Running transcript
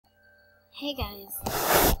Hey guys,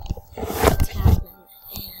 it's Catherine,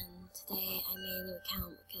 and today I made a new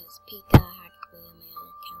account because Pika hacked me on my other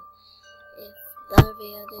account. If the other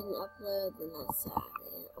video didn't upload, then that's sad,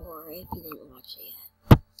 or if you didn't watch it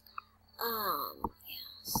yet.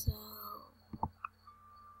 Yeah, so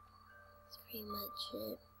that's pretty much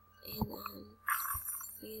it, and I'm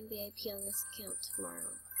gonna VIP on this account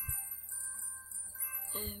tomorrow.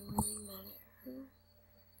 I'm really mad at her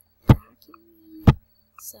for hacking me,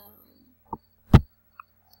 so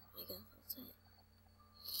I guess that's it.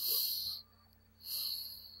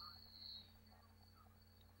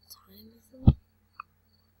 What time is it?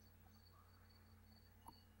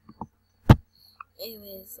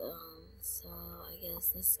 Anyways, so I guess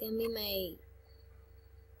this is gonna be my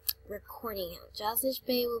recording account. Joslyn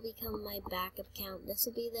Bay will become my backup account. This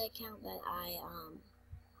will be the account that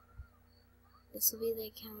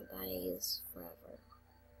I use forever.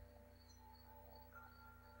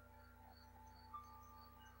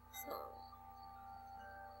 So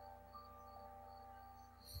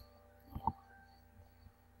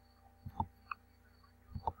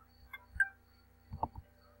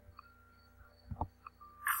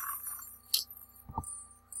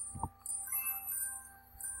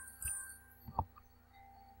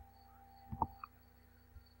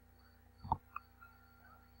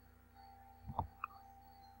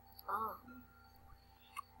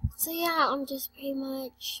So yeah, I'm just pretty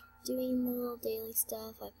much doing the little daily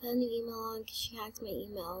stuff. I put a new email on because she hacked my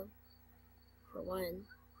email, for one.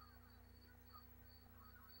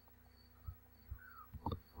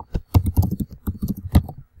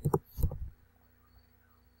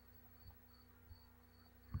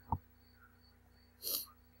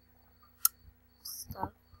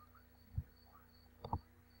 Stuff.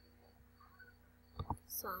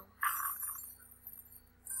 So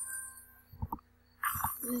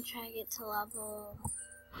I'm gonna try to get to level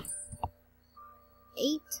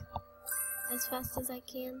 8 as fast as I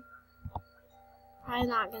can. Probably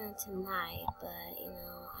not gonna tonight, but you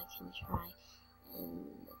know, I can try. And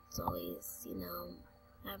it's always, you know,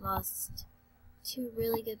 I've lost 2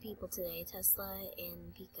 really good people today, Tesla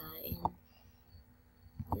and Pika, and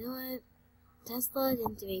you know what? Tesla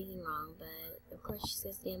didn't do anything wrong, but of course she's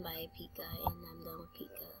gonna stand by Pika, and I'm done with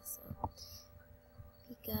Pika, so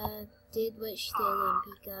Pika did what she did, and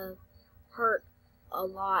Pika hurt a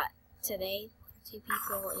lot today for 2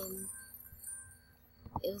 people, and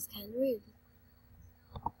it was kind of rude.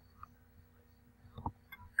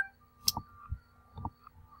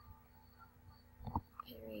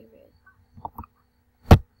 Very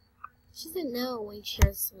rude. She doesn't know when she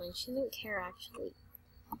hurts someone. She doesn't care, actually.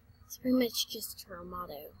 It's pretty much just her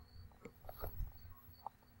motto.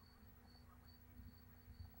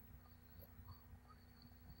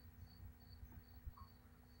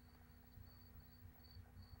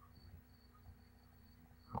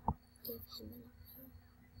 Give him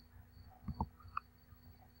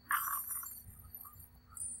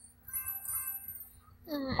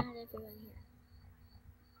an add everyone here.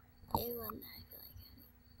 Anyone that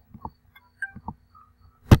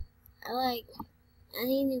I feel like I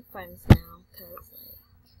need new friends now, cause like,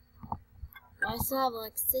 well, I still have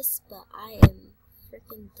Alexis, but I am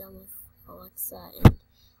freaking done with Alexa and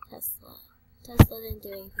Tesla. Tesla didn't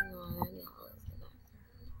do anything wrong. I mean, I'll always get back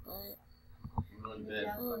to her,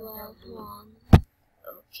 but oh well, come on.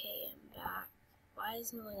 Okay, I'm back. Why is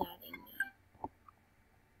no one adding me?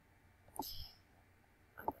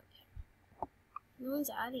 Okay. No one's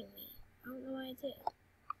adding me. I don't know why I did.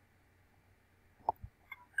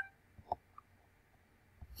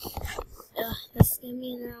 Ugh, this is gonna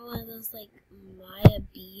be another one of those like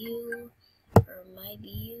BAMBIEE or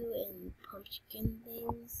BAMBIEE and pumpkin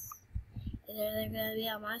things. Either they're gonna be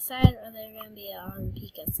on my side or they're gonna be on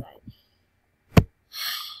Pika's side.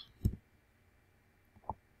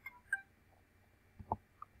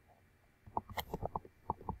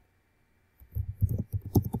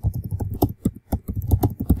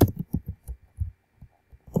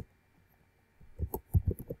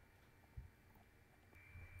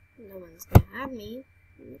 No one's gonna have me.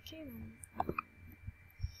 Okay,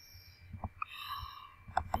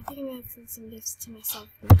 I think I'm gonna send some gifts to myself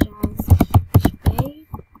from Joslyn Bay.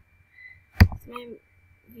 My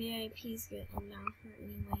VIP's getting down for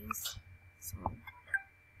anyways. So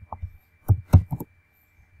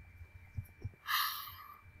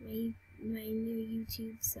my new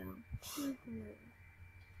YouTube, so we're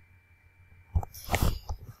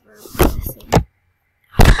practicing.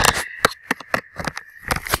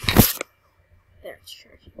 There, it's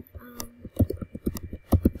charging.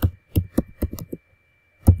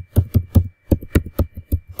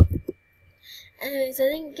 Anyways, I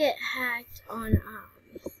didn't get hacked on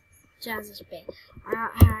Jazzish Bay. I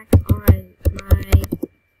got hacked on my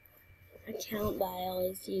account that I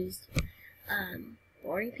always used.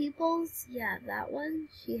 Boring People's, yeah, that one.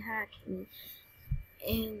 She hacked me,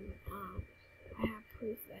 and I have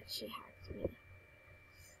proof that she hacked me.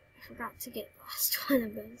 I forgot to get the last one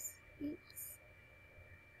of those. Oops.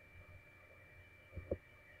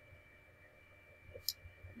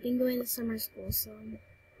 Been going to summer school, so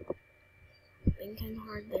been kind of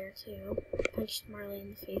hard there too. Punched Marley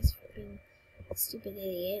in the face for being a stupid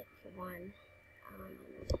idiot, for one.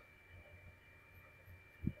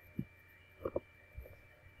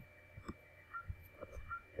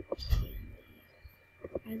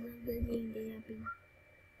 I love the name Bambie.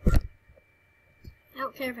 I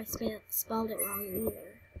don't care if I spelled it wrong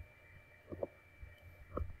either.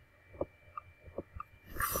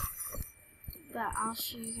 But I'll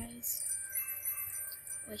show you guys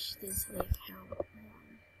what she did to the account.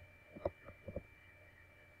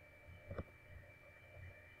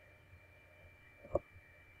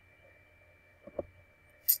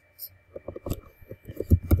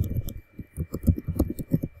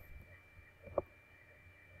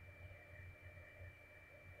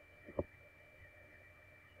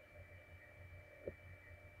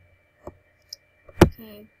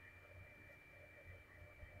 Okay.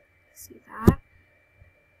 See that?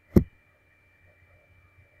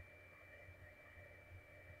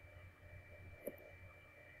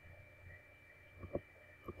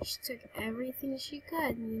 She took everything she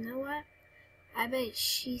could, and you know what? I bet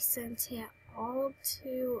she sent it all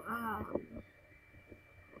to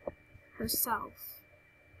herself.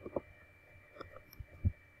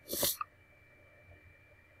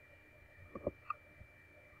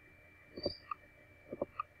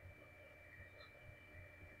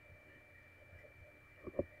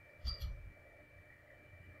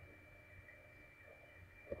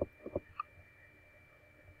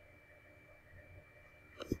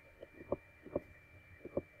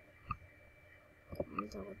 I'm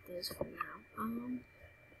done with those for now.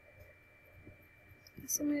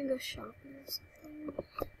 Guess I'm gonna go shopping or something.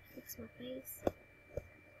 Fix my face.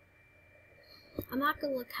 I'm not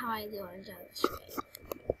gonna look how I do on Jazzish Bay.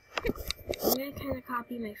 I'm gonna kind of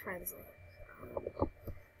copy my friend's look.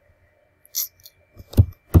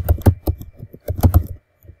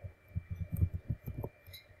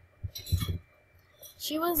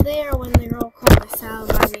 She was there when the girl called us out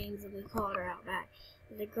by names and we called her out back.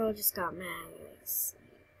 And the girl just got mad at us.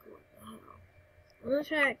 Like, what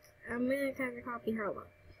the hell? I'm gonna kind of copy her look.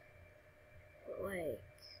 But like,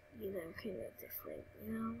 you know, kind of different,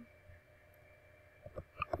 you know?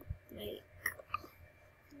 Like,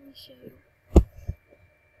 let me show you.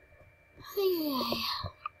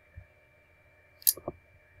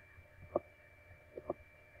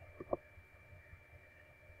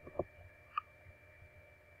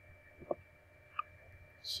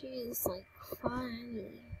 She's like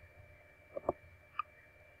funny.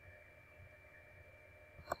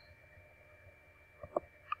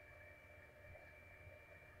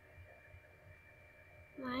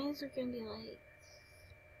 My eyes are gonna be like,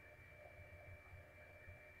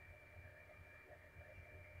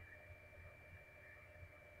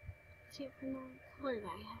 I can't remember what color I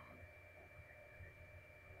have.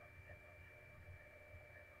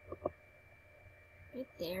 Right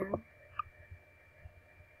there.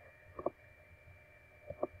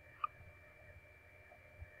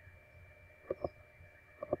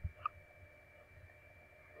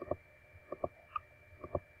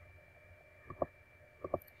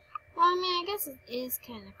 Well, I mean, I guess it is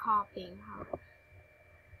kind of copying her.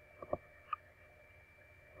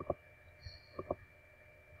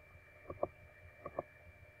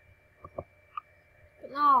 But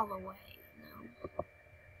not all the way, you know.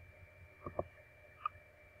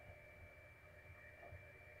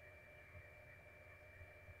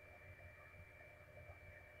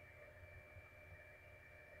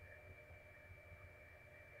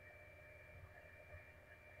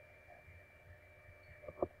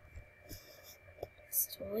 It's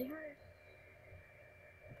totally her.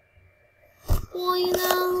 Well, you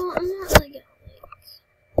know, I'm not really gonna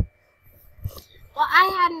like. What I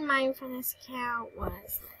had in mind for this account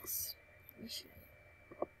was this. Let me show you.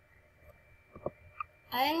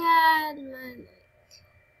 I had my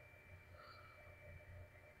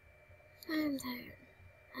I'm tired.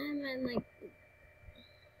 I'm in like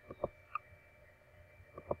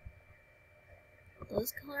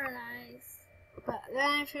those colored eyes. But then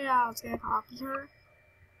I figured out I was gonna copy her.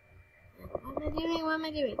 What am I doing? What am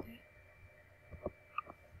I doing?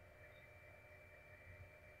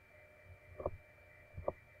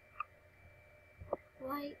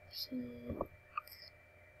 Light pink.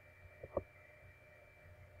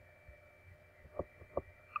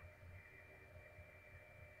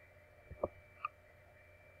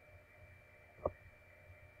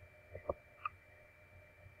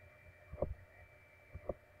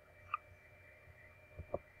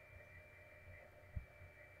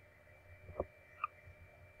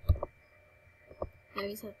 I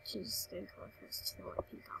always have to change the skin color first to know what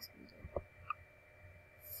pink I was going to do.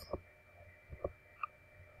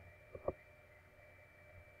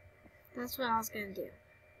 That's what I was going to do.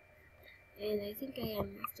 And I think I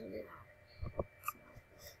am after that.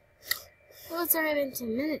 Well, it's already been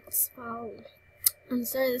 10 minutes. Well, I'm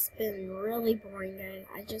sorry this has been really boring, guys.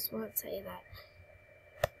 I just want to say that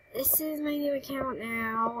this is my new account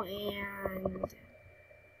now, and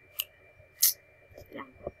yeah,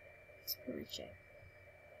 that's pretty much it.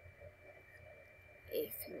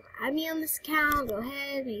 If you add me on this account, go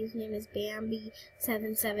ahead. My username is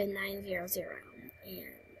BAMBIE77900 and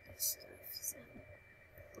stuff. So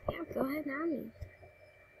yeah, go ahead and add me.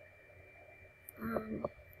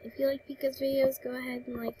 If you like Pika's videos, go ahead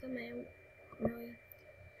and like them.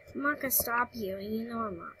 I'm not gonna stop you, and you know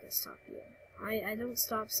I'm not gonna stop you. I don't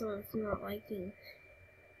stop someone from not liking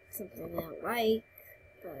something they don't like,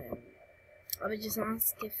 but I would just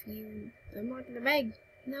ask if you. I'm not gonna beg.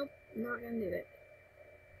 Nope, I'm not gonna do it.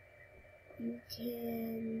 You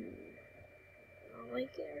can not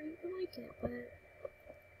like it or you can like it, but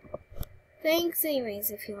thanks anyways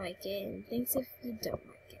if you like it, and thanks if you don't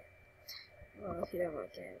like it. Well, if you don't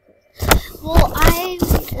like it, of course. Well, I made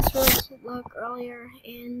this really cute look earlier,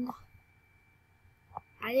 and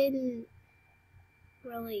I didn't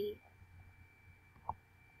really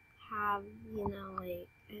have, I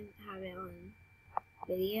didn't have it on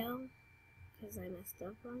video, because I messed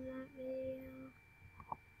up on that video.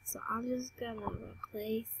 So I'm just gonna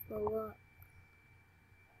replace the look.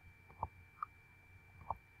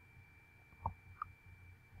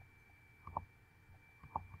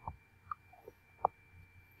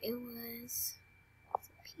 It was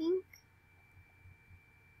pink? I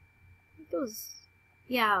think it was,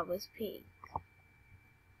 yeah, it was pink.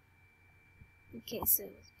 Okay, so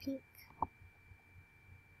it was pink.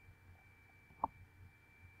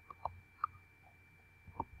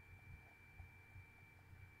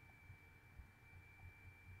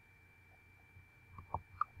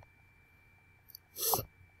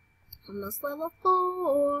 Almost level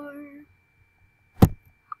 4.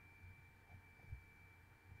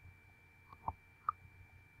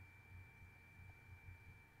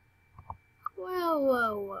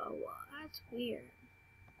 Whoa, that's weird.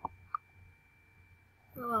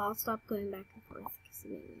 Oh well, I'll stop going back and forth because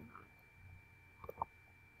it made me hot.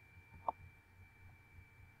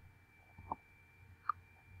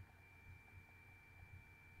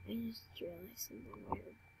 I just realized something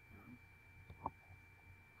weird.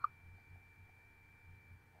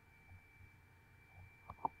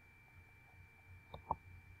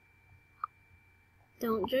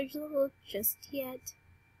 Don't judge the look just yet.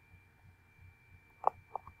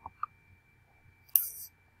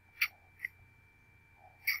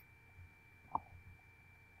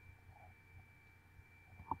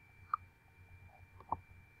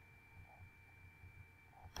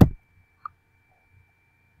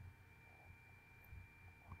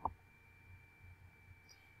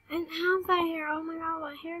 And how's that hair? Oh my god,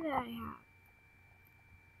 what hair did I have?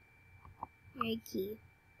 Yikey.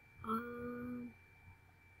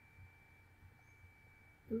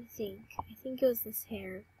 Let me think. I think it was this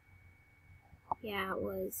hair. Yeah, it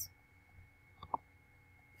was.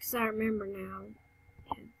 Because I remember now. It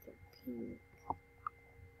had the pink.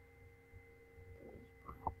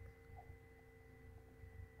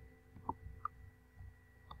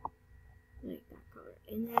 Like that color.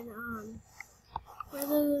 And then, what are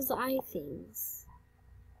those eye things?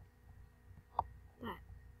 That.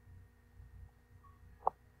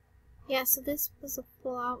 Yeah, so this was a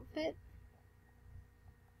full outfit.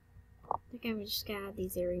 I think I'm just gonna add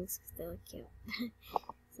these earrings because they look cute.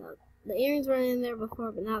 So, the earrings weren't in there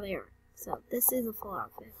before, but now they are. So, this is a full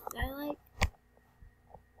outfit that I like.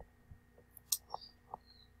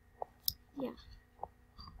 Yeah.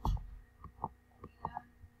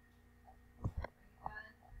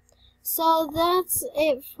 So, that's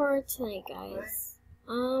it for tonight, guys.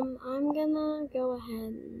 I'm gonna go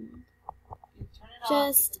ahead and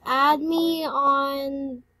just add me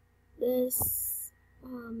on this,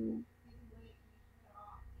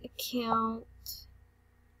 account,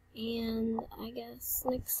 and I guess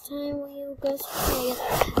next time we'll go play it.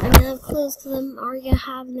 I'm gonna close because I'm already gonna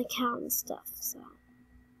have an account and stuff, so.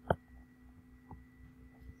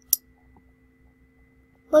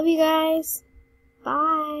 Love you guys.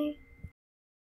 Bye.